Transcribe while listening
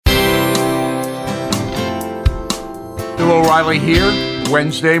Bill O'Reilly here,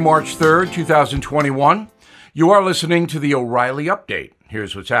 Wednesday, March 3rd, 2021. You are listening to the O'Reilly Update.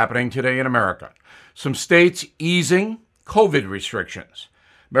 Here's what's happening today in America. Some states easing COVID restrictions.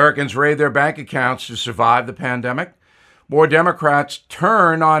 Americans raid their bank accounts to survive the pandemic. More Democrats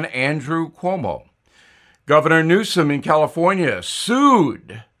turn on Andrew Cuomo. Governor Newsom in California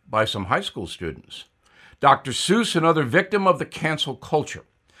sued by some high school students. Dr. Seuss, another victim of the cancel culture.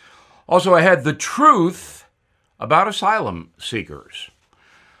 Also ahead, the truth about asylum seekers.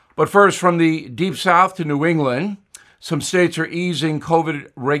 But first, from the Deep South to New England, some states are easing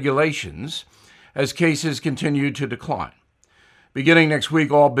COVID regulations as cases continue to decline. Beginning next week,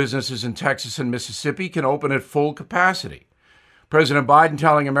 all businesses in Texas and Mississippi can open at full capacity. President Biden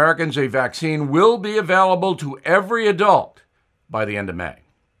telling Americans a vaccine will be available to every adult by the end of May.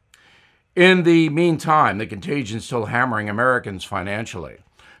 In the meantime, the contagion is still hammering Americans financially.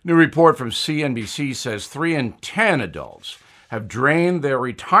 New report from CNBC says 3 in 10 adults have drained their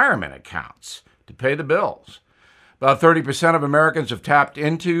retirement accounts to pay the bills. About 30% of Americans have tapped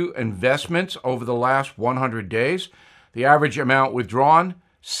into investments over the last 100 days. The average amount withdrawn,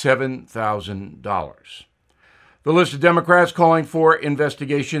 $7,000. The list of Democrats calling for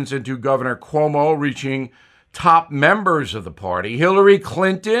investigations into Governor Cuomo reaching top members of the party: Hillary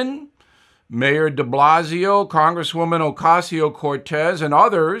Clinton, Mayor de Blasio, Congresswoman Ocasio-Cortez, and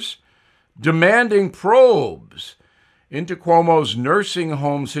others demanding probes into Cuomo's nursing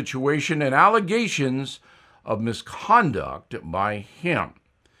home situation and allegations of misconduct by him.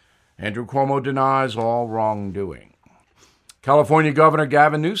 Andrew Cuomo denies all wrongdoing. California Governor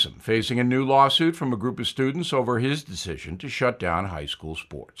Gavin Newsom facing a new lawsuit from a group of students over his decision to shut down high school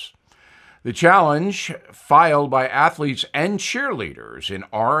sports. The challenge, filed by athletes and cheerleaders in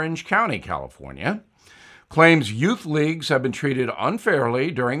Orange County, California, claims youth leagues have been treated unfairly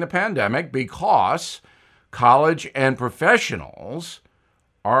during the pandemic because college and professionals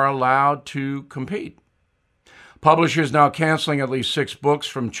are allowed to compete. Publishers now canceling at least 6 books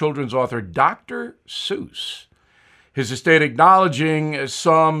from children's author Dr. Seuss. His estate acknowledging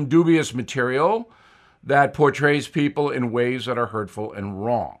some dubious material that portrays people in ways that are hurtful and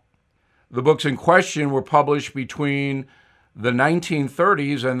wrong. The books in question were published between the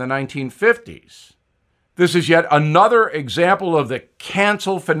 1930s and the 1950s. This is yet another example of the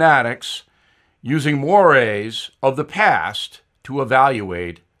cancel fanatics using mores of the past to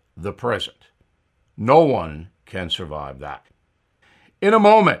evaluate the present. No one can survive that. In a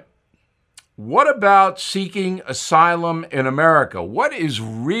moment, what about seeking asylum in America? What is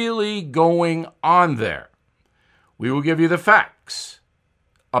really going on there? We will give you the facts.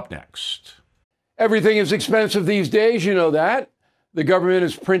 Up next. Everything is expensive these days, you know that. The government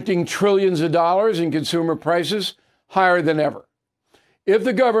is printing trillions of dollars and consumer prices higher than ever. If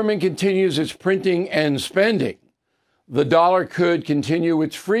the government continues its printing and spending, the dollar could continue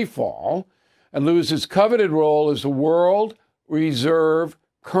its free fall and lose its coveted role as the world reserve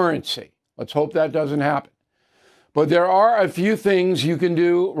currency. Let's hope that doesn't happen. But there are a few things you can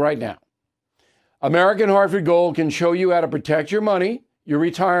do right now. American Hartford Gold can show you how to protect your money, your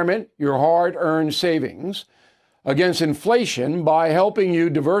retirement, your hard-earned savings against inflation by helping you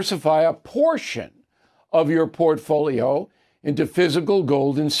diversify a portion of your portfolio into physical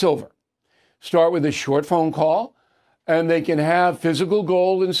gold and silver. Start with a short phone call, and they can have physical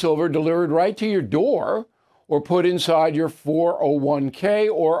gold and silver delivered right to your door or put inside your 401k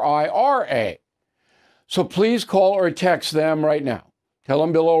or IRA. So please call or text them right now. Tell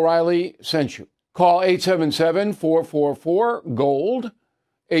them Bill O'Reilly sent you. Call 877-444-GOLD,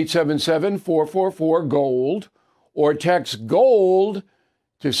 877-444-GOLD, or text GOLD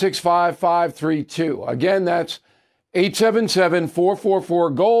to 65532. Again, that's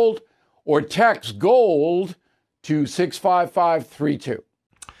 877-444-GOLD, or text GOLD to 65532.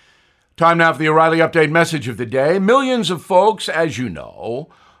 Time now for the O'Reilly Update message of the day. Millions of folks, as you know,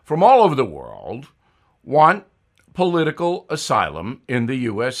 from all over the world, want political asylum in the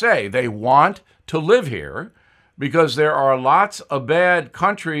USA. They want to live here because there are lots of bad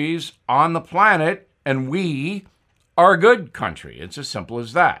countries on the planet and we are a good country. It's as simple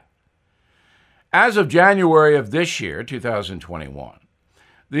as that. As of January of this year, 2021,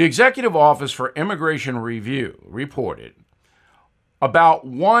 the Executive Office for Immigration Review reported about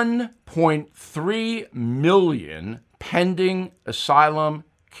 1.3 million pending asylum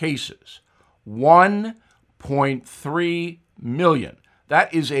cases. 1.3 million.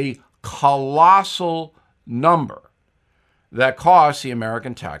 That is a colossal number that costs the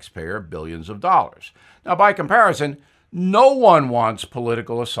American taxpayer billions of dollars. Now, by comparison, no one wants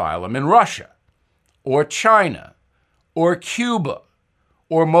political asylum in Russia or China or Cuba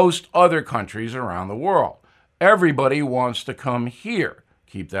or most other countries around the world. Everybody wants to come here.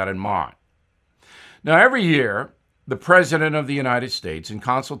 Keep that in mind. Now, every year, the President of the United States, in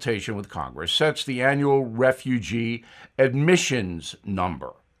consultation with Congress, sets the annual refugee admissions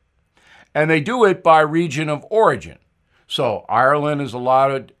number. And they do it by region of origin. So Ireland is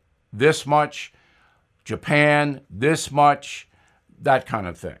allotted this much, Japan this much, that kind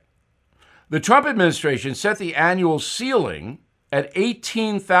of thing. The Trump administration set the annual ceiling at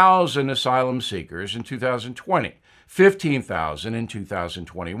 18,000 asylum seekers in 2020, 15,000 in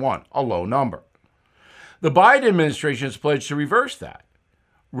 2021, a low number. The Biden administration has pledged to reverse that,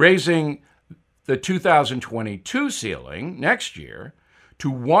 raising the 2022 ceiling next year to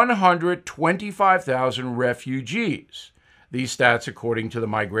 125,000 refugees. These stats according to the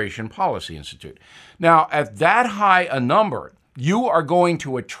Migration Policy Institute. Now, at that high a number, you are going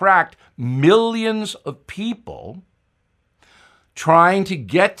to attract millions of people trying to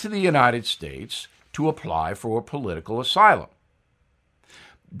get to the United States to apply for political asylum.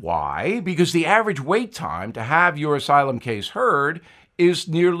 Why? Because the average wait time to have your asylum case heard is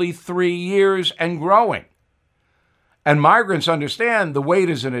nearly 3 years and growing. And migrants understand the wait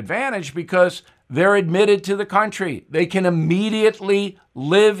is an advantage because they're admitted to the country. They can immediately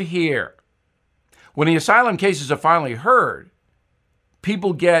live here. When the asylum cases are finally heard,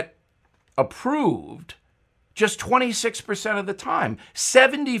 people get approved just 26% of the time.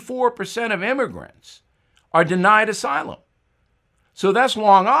 74% of immigrants are denied asylum. So that's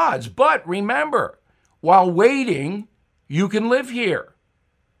long odds. But remember, while waiting, you can live here.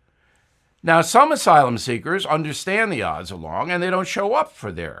 Now, some asylum seekers understand the odds are long and they don't show up for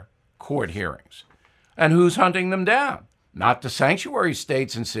their court hearings. And who's hunting them down? Not the sanctuary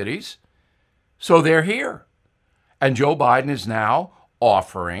states and cities. So they're here. And Joe Biden is now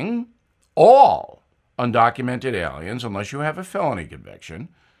offering all undocumented aliens, unless you have a felony conviction,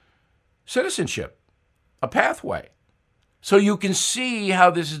 citizenship, a pathway. So you can see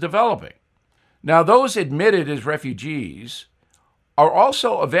how this is developing. Now, those admitted as refugees are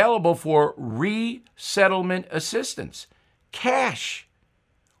also available for resettlement assistance, cash.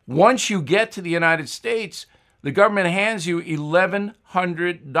 Once you get to the United States, the government hands you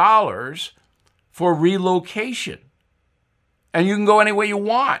 $1,100 for relocation. And you can go anywhere you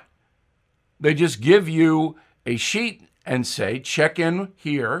want. They just give you a sheet and say, check in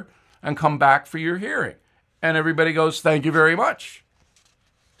here and come back for your hearing. And everybody goes, thank you very much.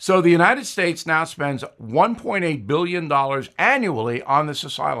 So the United States now spends $1.8 billion annually on this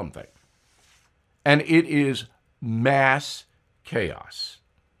asylum thing. And it is mass chaos.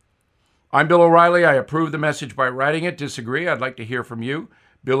 I'm Bill O'Reilly. I approve the message by writing it. Disagree? I'd like to hear from you.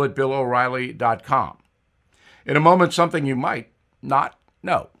 Bill@BillO'Reilly.com. In a moment, something you might not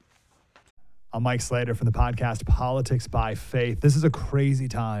know. I'm Mike Slater from the podcast Politics by Faith. This is a crazy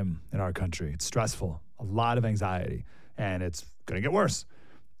time in our country. It's stressful, a lot of anxiety, and it's going to get worse.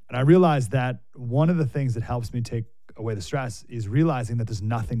 And I realized that one of the things that helps me take away the stress is realizing that there's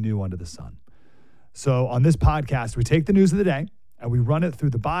nothing new under the sun. So on this podcast, we take the news of the day and we run it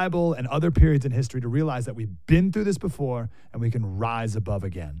through the Bible and other periods in history to realize that we've been through this before and we can rise above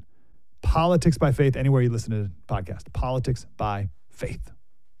again. Politics by Faith, anywhere you listen to the podcast. Politics by Faith.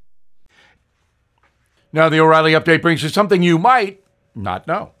 Now, the O'Reilly Update brings you something you might not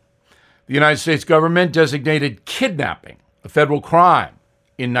know. The United States government designated kidnapping a federal crime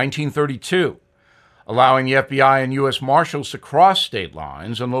in 1932, allowing the FBI and U.S. Marshals to cross state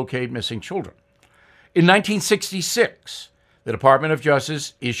lines and locate missing children. In 1966, the Department of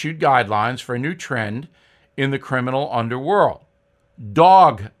Justice issued guidelines for a new trend in the criminal underworld: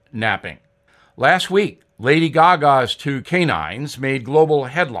 dog napping. Last week, Lady Gaga's 2 canines made global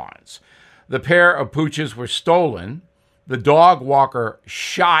headlines. The pair of pooches were stolen, the dog walker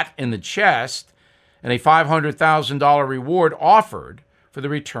shot in the chest, and a $500,000 reward offered for the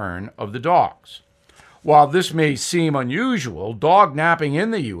return of the dogs. While this may seem unusual, dog napping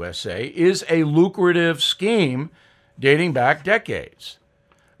in the USA is a lucrative scheme dating back decades.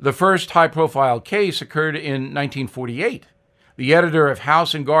 The first high-profile case occurred in 1948. The editor of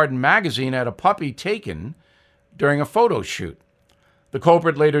House and Garden magazine had a puppy taken during a photo shoot. The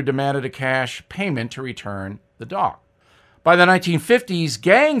culprit later demanded a cash payment to return the dog. By the 1950s,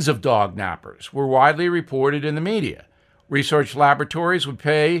 gangs of dog nappers were widely reported in the media. Research laboratories would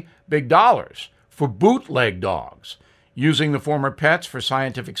pay big dollars for bootleg dogs, using the former pets for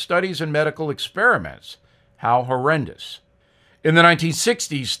scientific studies and medical experiments. How horrendous. In the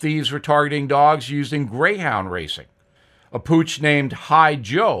 1960s, thieves were targeting dogs used in greyhound racing. A pooch named Hi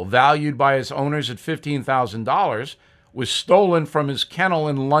Joe, valued by its owners at $15,000, was stolen from his kennel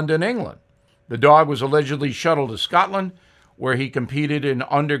in London, England. The dog was allegedly shuttled to Scotland, where he competed in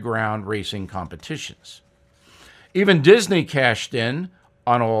underground racing competitions. Even Disney cashed in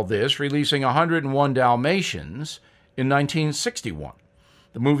on all this, releasing 101 Dalmatians in 1961.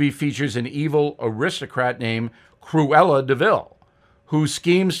 The movie features an evil aristocrat named Cruella de Vil, who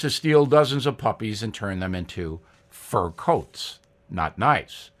schemes to steal dozens of puppies and turn them into fur coats. Not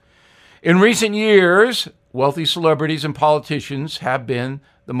nice. In recent years, wealthy celebrities and politicians have been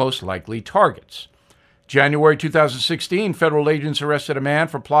the most likely targets. January 2016, federal agents arrested a man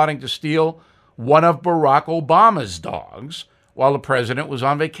for plotting to steal one of Barack Obama's dogs while the president was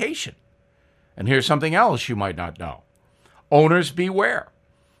on vacation. And here's something else you might not know. Owners beware.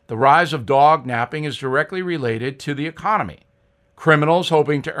 The rise of dog napping is directly related to the economy. Criminals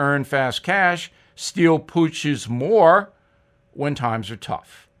hoping to earn fast cash steal pooches more when times are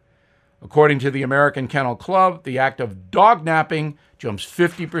tough. According to the American Kennel Club, the act of dog napping jumps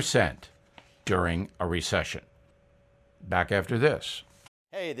 50% during a recession. Back after this.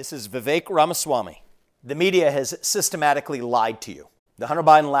 Hey, this is Vivek Ramaswamy. The media has systematically lied to you. The Hunter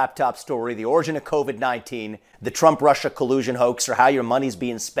Biden laptop story, the origin of COVID-19, the Trump-Russia collusion hoax, or how your money's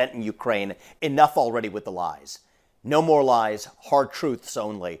being spent in Ukraine. Enough already with the lies. No more lies, hard truths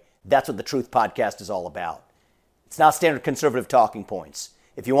only. That's what the Truth Podcast is all about. It's not standard conservative talking points.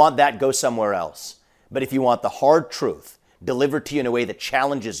 If you want that, go somewhere else. But if you want the hard truth delivered to you in a way that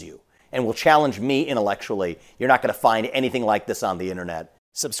challenges you and will challenge me intellectually, you're not going to find anything like this on the internet.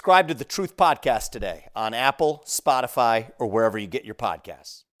 Subscribe to the Truth Podcast today on Apple, Spotify, or wherever you get your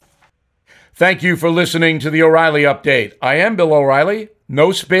podcasts. Thank you for listening to the O'Reilly Update. I am Bill O'Reilly.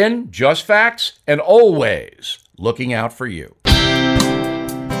 No spin, just facts, and always looking out for you.